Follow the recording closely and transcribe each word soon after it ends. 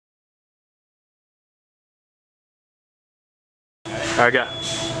Alright, go.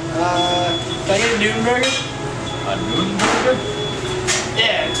 Can I get a Newton burger? A Newton burger?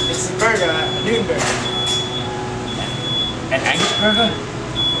 Yeah, it's a burger, a Newton burger. An Angus burger?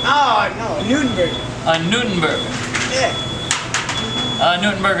 No, a Newton burger. A Newton burger. Yeah.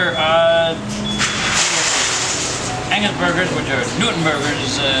 Newton burger. Angus burgers, which are Newton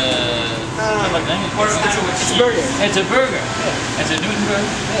burgers. Like Angus burgers. It's a burger. It's a burger. Yeah. It's a Newton burger.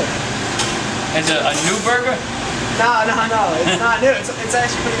 Yeah. It's a new burger. No, it's not new. It's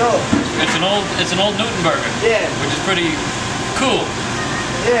actually pretty old. It's an old Newton burger. Yeah. Which is pretty cool.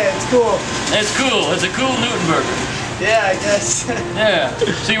 Yeah, it's cool. It's cool. It's a cool Newton burger. Yeah, I guess. Yeah.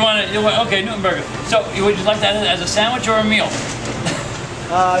 So you want okay, Newton burger. So would you like that as a sandwich or a meal?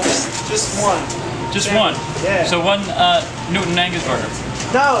 Just one. Just one. Yeah. So one Newton Angus burger.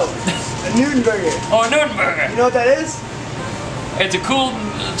 No, a Newton burger. Oh, a Newton burger. You know what that is? It's a cool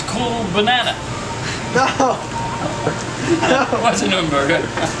banana. No. No. What's a Newton burger?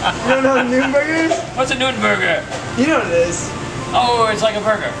 You don't know what a Newton burger is? What's a Newton burger? You know what it is. Oh, it's like a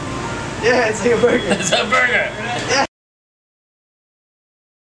burger. Yeah, it's like a burger. It's a burger. Yeah.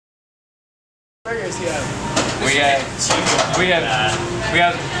 Burgers you have. We have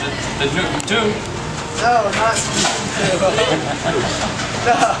the Newton 2. No, not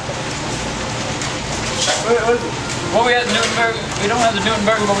No. What is it? Well, we have the Newton burger. We don't have the Newton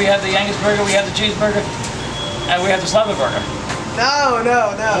burger, but we have the Angus burger. We have the cheeseburger, and we have the Slava burger. No.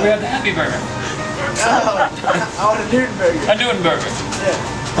 We have the Happy burger. No. I want a Newton burger. A Newton burger.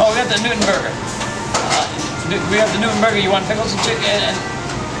 Yeah. Oh, we got the Newton burger. We have the Newton burger. You want pickles and chicken and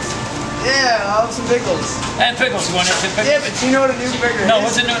Yeah, I'll have some pickles. pickles. You want pickles? Yeah, but do you know what a Newton burger is? No,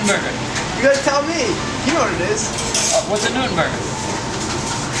 what's a Newton burger? You gotta tell me. You know what it is. What's a Newton burger?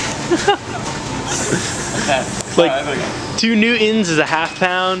 Like 2 Newtons is a half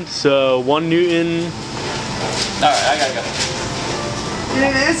pound, so 1 Newton. Alright, I gotta go. You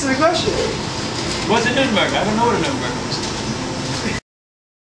didn't answer the question. What's a Newton burger? I don't know what a Newton burger is.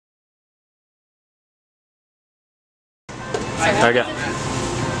 Alright, go.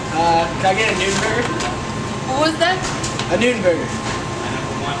 Can I get a Newton burger? What was that? A Newton burger.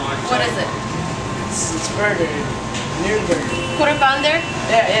 What is it? It's a burger. A Newton burger. Quarter pounder?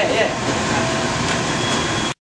 Yeah.